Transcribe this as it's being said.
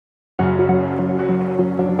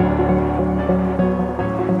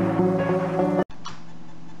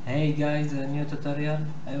guys, a new tutorial.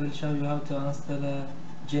 I will show you how to install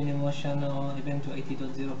Genymotion on Ubuntu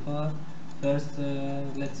 18.04. First,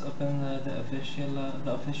 let's open the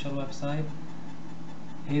official website.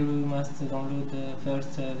 Here we must download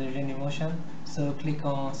first the Genymotion. So click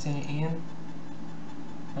on sign in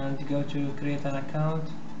and go to create an account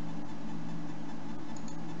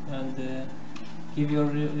and give your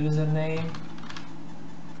username,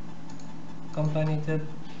 company tip,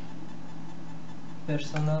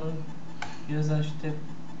 personal, usage tip,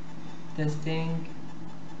 testing,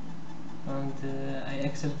 and I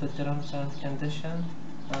accept the terms and condition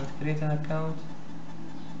and create an account.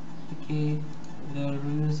 Okay, the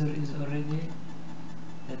user is already.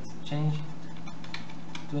 Let's change it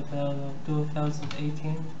to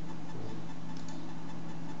 2018.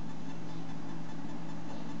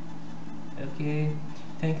 Okay,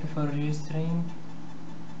 thank you for registering.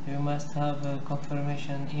 You must have a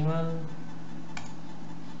confirmation email.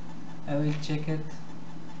 I will check it.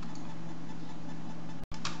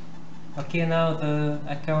 Okay, now the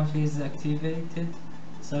account is activated,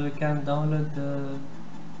 so we can download the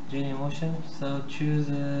Genymotion. So choose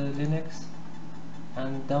Linux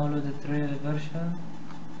and download the trial version.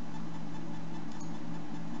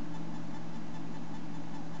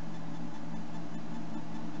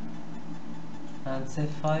 And save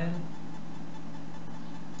file.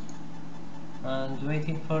 And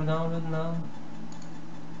waiting for download now.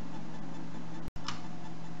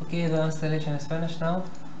 Okay, the installation is finished now,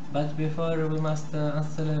 but before we must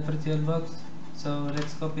install a VirtualBox. So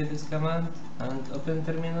let's copy this command and open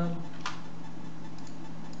terminal,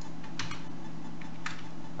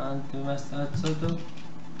 and we must add sudo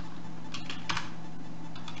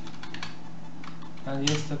and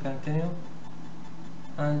yes to continue.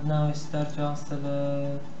 And now I start to install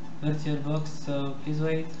a VirtualBox, so please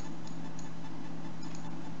wait.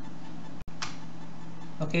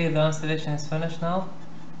 Okay, the installation is finished now,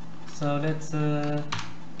 so let's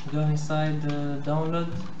go inside the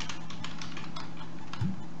download,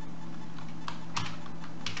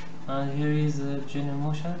 and here is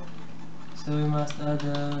Genymotion. So we must add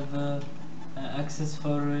the access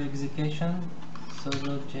for execution, so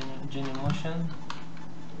go Genymotion.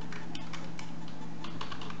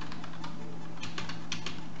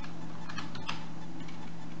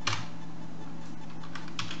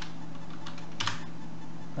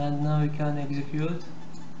 And now we can execute,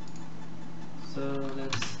 so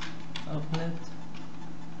let's open it.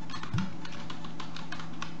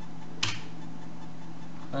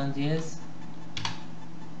 And yes,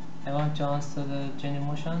 I want to install the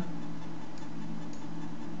Genymotion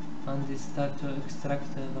and start to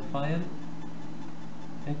extract the file.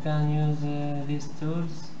 You can use these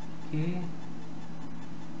tools. Okay.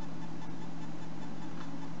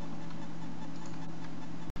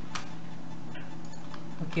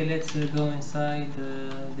 Okay, let's go inside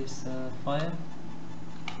this file.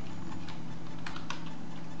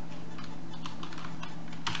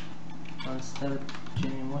 And start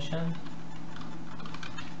Genymotion.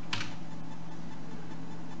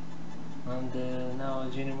 And now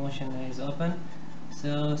Genymotion is open.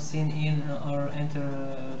 So sign in or enter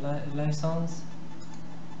license.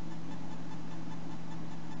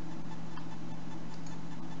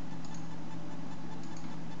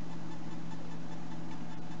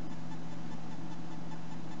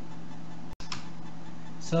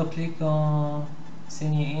 So click on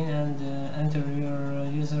sign in and enter your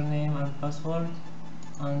username and password.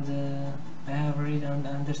 And I have read and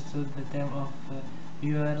understood the term of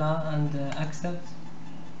ULA and accept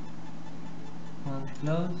and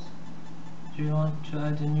close. Do you want to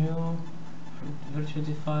add a new virtual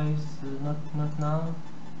device? Not now.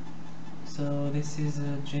 So this is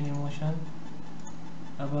Genymotion,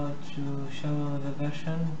 about to show the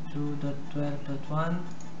version 2.12.1.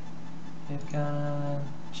 You can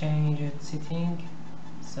change its setting.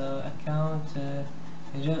 So account,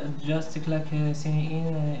 just click sign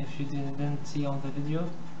in if you didn't see on the video,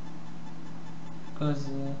 because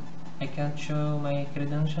I can't show my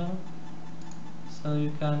credential. So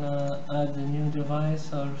you can add a new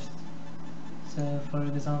device, or so for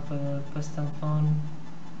example a custom phone,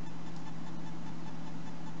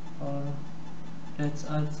 or let's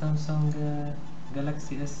add Samsung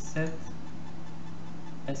Galaxy S7,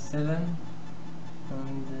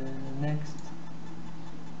 and next.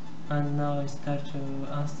 And now I start to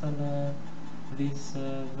install this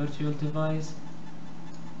virtual device,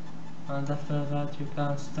 and after that you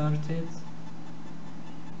can start it.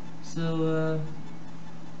 So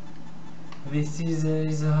this is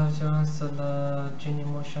how to install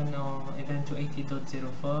Genymotion on Ubuntu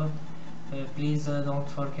 18.04. Please don't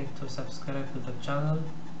forget to subscribe to the channel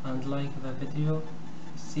and like the video.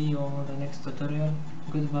 See you on the next tutorial.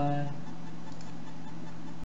 Goodbye.